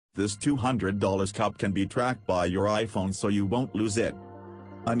This $200 cup can be tracked by your iPhone so you won't lose it.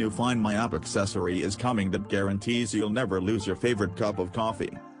 A new Find My app accessory is coming that guarantees you'll never lose your favorite cup of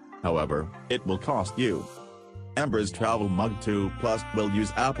coffee. However, it will cost you. Amber's Travel Mug 2 Plus will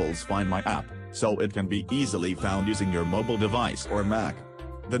use Apple's Find My app, so it can be easily found using your mobile device or Mac.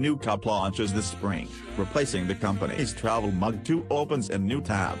 The new cup launches this spring, replacing the company's Travel Mug 2 opens a new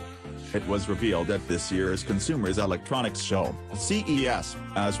tab. It was revealed at this year's Consumer Electronics Show, CES,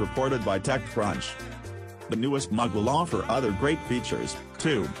 as reported by TechCrunch. The newest mug will offer other great features,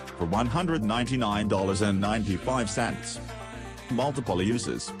 too, for $199.95. Multiple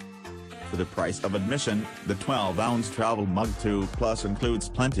uses. For the price of admission, the 12-ounce Travel Mug 2 Plus includes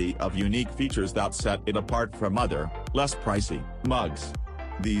plenty of unique features that set it apart from other, less pricey, mugs.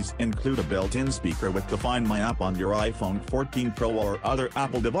 These include a built-in speaker with the Find My app on your iPhone 14 Pro or other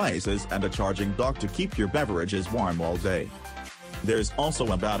Apple devices and a charging dock to keep your beverages warm all day. There's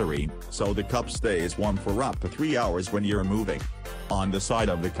also a battery, so the cup stays warm for up to 3 hours when you're moving. On the side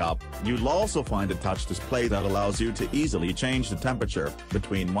of the cup, you'll also find a touch display that allows you to easily change the temperature,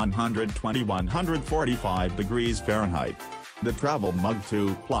 between 120 and 145 degrees Fahrenheit. The Travel Mug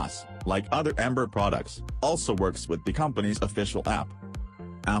 2 Plus, like other Amber products, also works with the company's official app.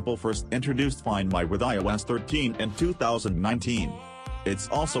 Apple first introduced Find My with iOS 13 in 2019. It's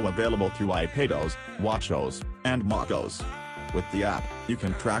also available through iPadOS, WatchOS, and macOS. With the app, you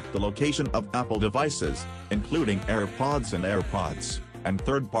can track the location of Apple devices, including AirPods and AirPods, and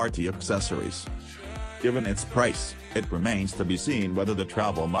third-party accessories. Given its price, it remains to be seen whether the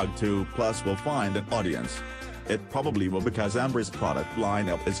Travel Mug 2 Plus will find an audience. It probably will because Amber's product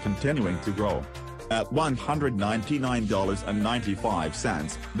lineup is continuing to grow. At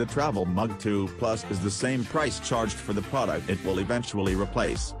 $199.95, the Travel Mug 2 Plus is the same price charged for the product it will eventually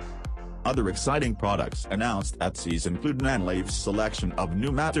replace. Other exciting products announced at CES include Nanleaf's selection of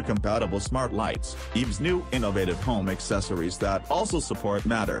new Matter-compatible smart lights, Eve's new innovative home accessories that also support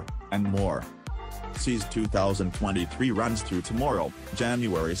Matter, and more. CES 2023 runs through tomorrow,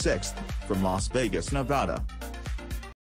 January 6, from Las Vegas, Nevada.